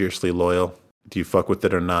 I'm fiercely loyal. Do you fuck with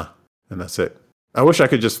it or not? And that's it. I wish I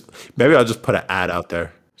could maybe I'll just put an ad out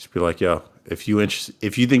there. Just be like, yo, if you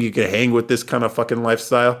think you can hang with this kind of fucking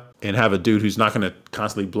lifestyle and have a dude who's not going to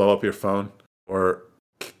constantly blow up your phone or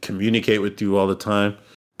communicate with you all the time,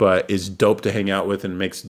 but is dope to hang out with and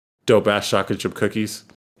makes dope ass chocolate chip cookies,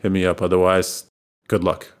 hit me up. Otherwise, good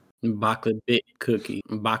luck. Bakla bit cookie.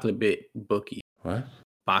 Bakla bit bookie. What?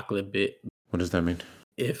 Bakla bit. What does that mean?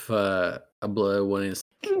 If a blood one is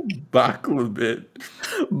Bakla bit.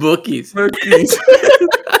 Bookies. Cookies.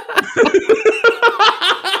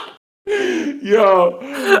 Yo,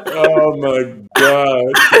 oh my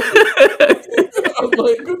god. I'm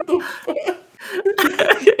like, what the fuck?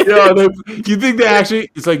 Yo, you think they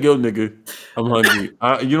actually, it's like, yo, nigga, I'm hungry.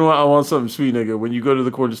 You know what? I want something sweet, nigga. When you go to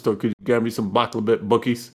the corner store, could you get me some bakla bit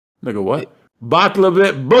bookies? Nigga, what? Bakla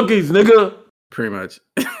bit bookies, nigga. Pretty much.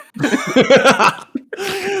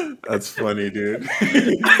 That's funny, dude.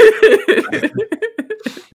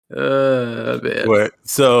 Man. What?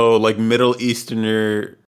 So, like Middle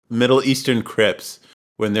Eastern Crips,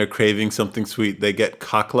 when they're craving something sweet, they get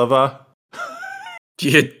kaklava.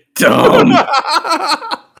 You're dumb.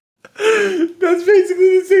 That's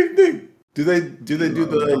basically the same thing. Do they do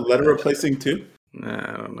the letter replacing too? Nah,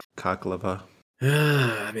 I don't know. Kaklava.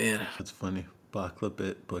 Man. That's funny. Bakla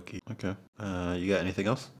bit bookie. Okay. You got anything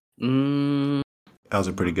else? That was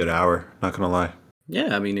a pretty good hour. Not gonna lie.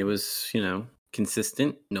 Yeah, I mean, it was,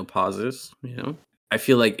 consistent, no pauses, I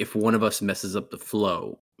feel like if one of us messes up the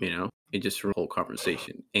flow, it just ruins the whole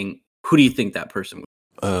conversation. And who do you think that person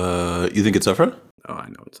was? You think it's Afra? Oh, I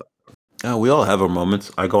know it's Afra. We all have our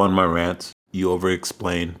moments. I go on my rants. You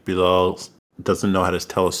over-explain. Bilal doesn't know how to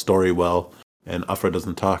tell a story well, and Afra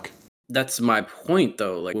doesn't talk. That's my point,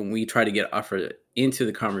 though. Like, when we try to get Afra into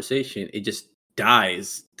the conversation, it just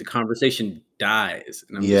dies. The conversation dies.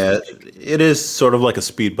 And It is sort of like a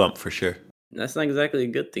speed bump for sure. That's not exactly a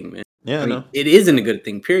good thing, man. Yeah, I know. It isn't a good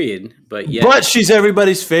thing, period. But yeah. But she's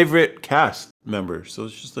everybody's favorite cast member, so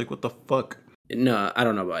it's just like, what the fuck? No, I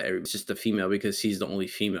don't know about everybody. It's just a female because she's the only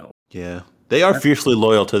female. Yeah. They are fiercely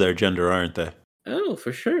loyal to their gender, aren't they? Oh,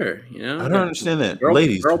 for sure. I don't understand that. Girl,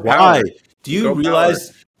 ladies, girl why? Power. Do you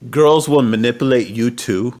realize girls will manipulate you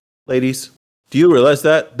too, ladies? Do you realize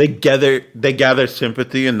that? They gather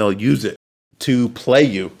sympathy and they'll use it to play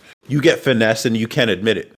you. You get finessed and you can't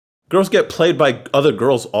admit it. Girls get played by other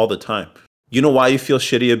girls all the time. You know why you feel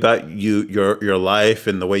shitty about your life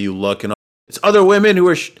and the way you look and all? It's other women who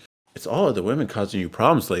are it's all other women causing you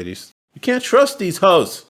problems, ladies. You can't trust these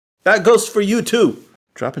hoes. That goes for you too.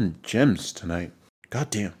 Dropping gems tonight.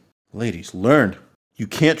 Goddamn. Ladies, learn. You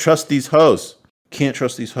can't trust these hoes. Can't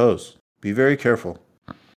trust these hoes. Be very careful.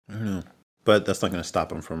 I don't know. But that's not going to stop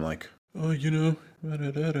them from like, oh,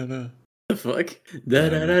 da-da-da-da-da. The fuck?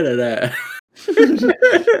 Da-da-da-da-da.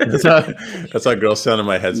 That's how girls sound in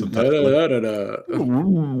my head sometimes.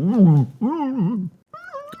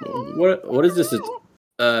 What is this?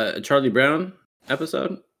 A Charlie Brown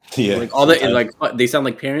episode? Yeah. Like all that, they sound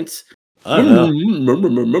like parents. I don't know. I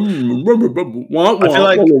feel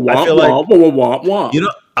like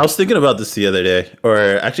I was thinking about this the other day, or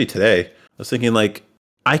actually today. I was thinking like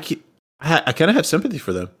I kind of have sympathy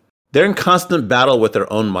for them. They're in constant battle with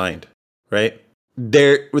their own mind, right?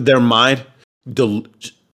 Their mind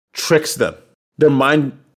tricks them. Their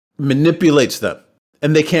mind manipulates them,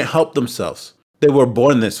 and they can't help themselves. They were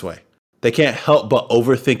born this way. They can't help but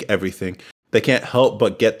overthink everything. They can't help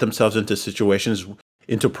but get themselves into situations,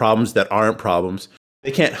 into problems that aren't problems.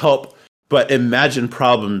 They can't help but imagine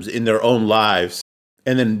problems in their own lives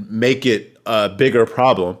and then make it a bigger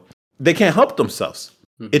problem. They can't help themselves.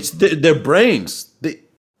 Mm-hmm. It's their brains.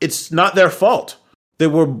 It's not their fault. They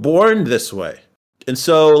were born this way. And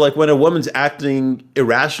so, like, when a woman's acting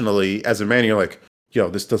irrationally as a man, you're like, yo,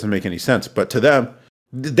 this doesn't make any sense. But to them,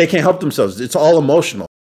 they can't help themselves. It's all emotional.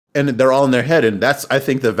 And they're all in their head. And that's, I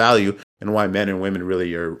think, the value and why men and women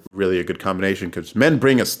really are really a good combination. Because men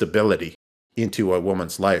bring a stability into a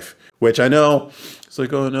woman's life, which I know it's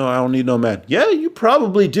like, oh, no, I don't need no man. Yeah, you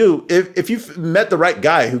probably do. If you've met the right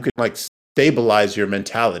guy who can, like, stabilize your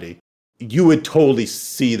mentality, you would totally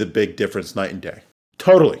see the big difference night and day.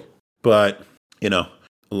 Totally. But, you know,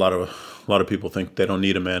 a lot of people think they don't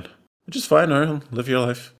need a man, which is fine. All right, live your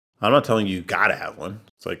life. I'm not telling you gotta have one.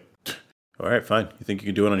 It's like, all right, fine. You think you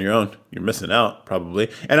can do it on your own? You're missing out, probably.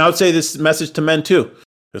 And I would say this message to men too.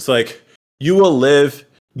 It's like, you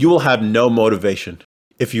will have no motivation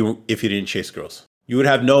if you didn't chase girls. You would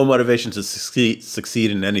have no motivation to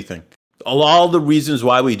succeed in anything. All the reasons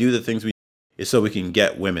why we do the things we do is so we can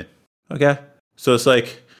get women. Okay? So it's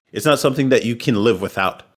like, it's not something that you can live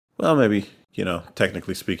without. Well, maybe, you know,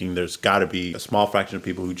 technically speaking, there's got to be a small fraction of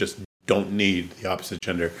people who just don't need the opposite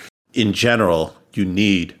gender. In general, you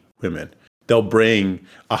need women. They'll bring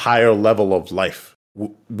a higher level of life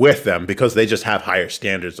with them because they just have higher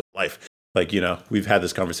standards of life. Like, you know, we've had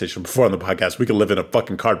this conversation before on the podcast. We could live in a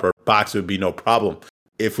fucking cardboard box. It would be no problem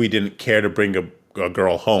if we didn't care to bring a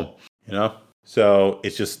girl home, you know? So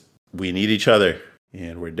it's just, we need each other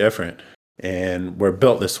and we're different and we're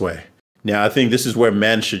built this way. Now, I think this is where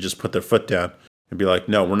men should just put their foot down and be like,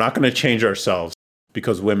 no, we're not going to change ourselves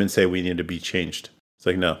because women say we need to be changed. It's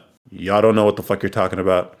like, no, y'all don't know what the fuck you're talking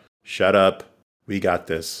about. Shut up. We got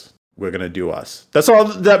this. We're going to do us. That's all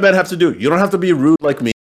that men have to do. You don't have to be rude like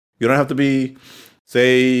me. You don't have to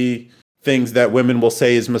say things that women will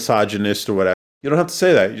say is misogynist or whatever. You don't have to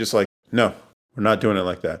say that. You're just like, no, we're not doing it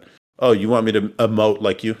like that. Oh, you want me to emote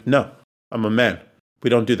like you? No, I'm a man.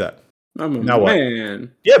 We don't do that. I'm a now man. What?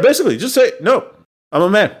 Yeah, basically, just say, no, I'm a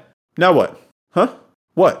man. Now what? Huh?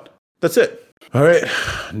 What? That's it. All right.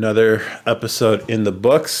 Another episode in the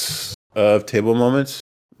books of Table Moments.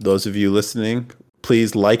 Those of you listening,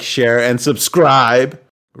 please like, share, and subscribe.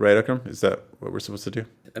 Right, Akram? Is that what we're supposed to do?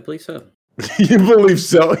 I believe so. You believe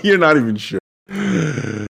so? You're not even sure.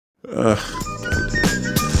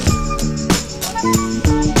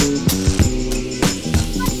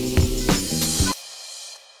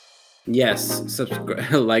 Yes,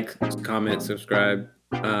 subscribe, like, comment, subscribe,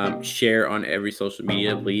 share on every social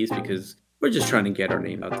media, please, because we're just trying to get our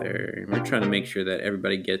name out there. We're trying to make sure that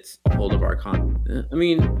everybody gets a hold of our content. I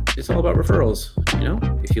mean, it's all about referrals. You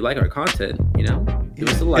know, if you like our content, you know, give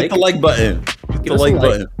us a like. Hit the like button. Hit the like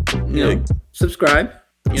button. You know, subscribe.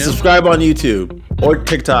 You know? Subscribe on YouTube or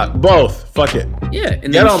TikTok. Both. Fuck it. Yeah,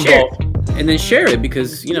 and then share. And then share it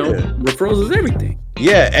because, you know, referrals is everything.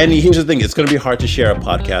 Yeah, and here's the thing. It's going to be hard to share a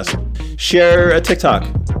podcast. Share a TikTok.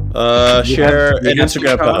 Share an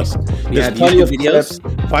Instagram post. There's plenty of videos.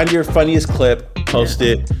 Clips. Find your funniest clip. Post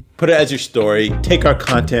it. Put it as your story. Take our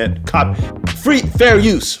content. Fair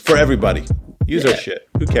use for everybody. Use our shit.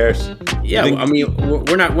 Who cares? Yeah, I mean,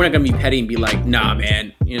 we're not gonna be petty and be like, nah,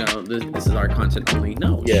 man. You know, this is our content only.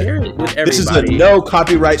 No, share it with everybody. This is a no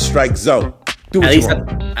copyright strike zone. At least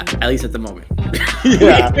at the moment.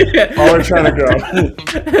 Yeah, all we're trying to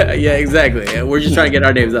grow. Yeah, exactly. Yeah, we're just trying to get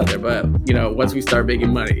our names out there. But, you know, once we start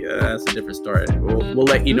making money, that's a different story. We'll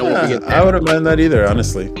let you know when we get there. I wouldn't mind that either,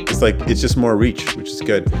 honestly. It's like, it's just more reach, which is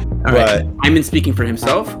good. All right. Iman speaking for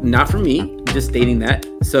himself, not for me. Just stating that.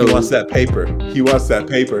 So he wants that paper.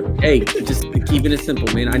 Hey, just keeping it simple,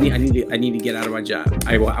 man. I need to get out of my job.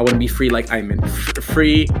 I want to be free like Iman.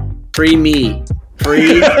 Free me.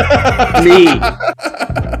 Free me,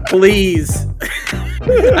 please.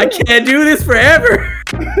 I can't do this forever.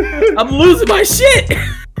 I'm losing my shit.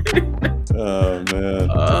 Oh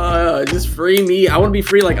man. Just free me. I want to be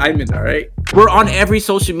free like Iman. All right. We're on every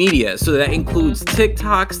social media, so that includes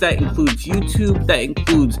TikToks, that includes YouTube, that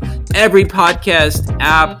includes every podcast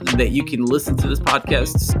app that you can listen to this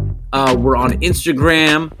podcast. We're on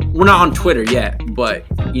Instagram. We're not on Twitter yet, but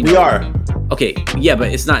you know. We are. Okay, yeah,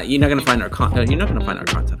 but it's not. You're not gonna find our content. You're not gonna find our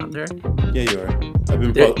content on there. Yeah, you are.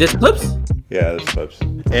 There's clips. Yeah, there's clips.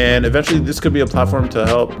 And eventually, this could be a platform to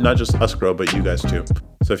help not just us grow, but you guys too.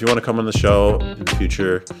 So if you want to come on the show in the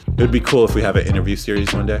future, it would be cool if we have an interview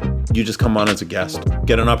series one day. You just come on as a guest,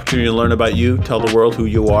 get an opportunity to learn about you, tell the world who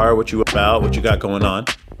you are, what you about, what you got going on,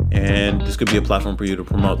 and this could be a platform for you to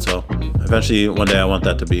promote. So eventually, one day, I want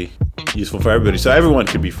that to be useful for everybody. So everyone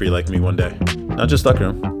could be free like me one day. Not just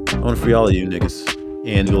Stuckroom. I want to free all of you niggas.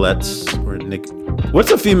 And Gulettes or Nick.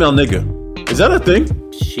 What's a female nigga? Is that a thing?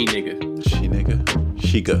 She nigga. She nigga.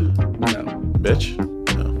 Shiga. No. Bitch?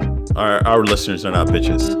 No. Our listeners are not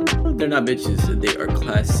bitches. They're not bitches. They are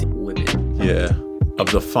classy women. Yeah.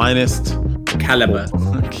 Of the finest caliber.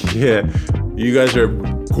 Yeah. You guys are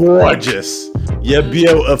gorgeous. Yeah,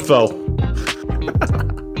 beautiful.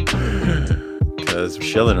 Because we're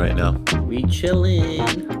chilling right now. We chilling.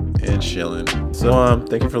 And chilling. So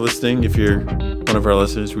thank you for listening. If you're one of our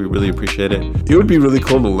listeners, we really appreciate it. It would be really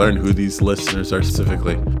cool to learn who these listeners are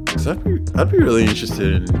specifically. Because I'd be really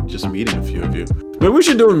interested in just meeting a few of you. Maybe we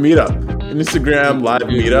should do a meetup. An Instagram live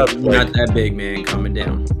meetup. We're not that big, man. Calm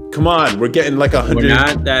down. Come on, we're getting like 100. We're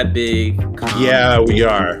not that big. Yeah, we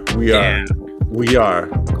are. We are. We are.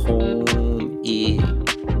 Calm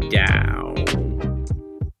it down.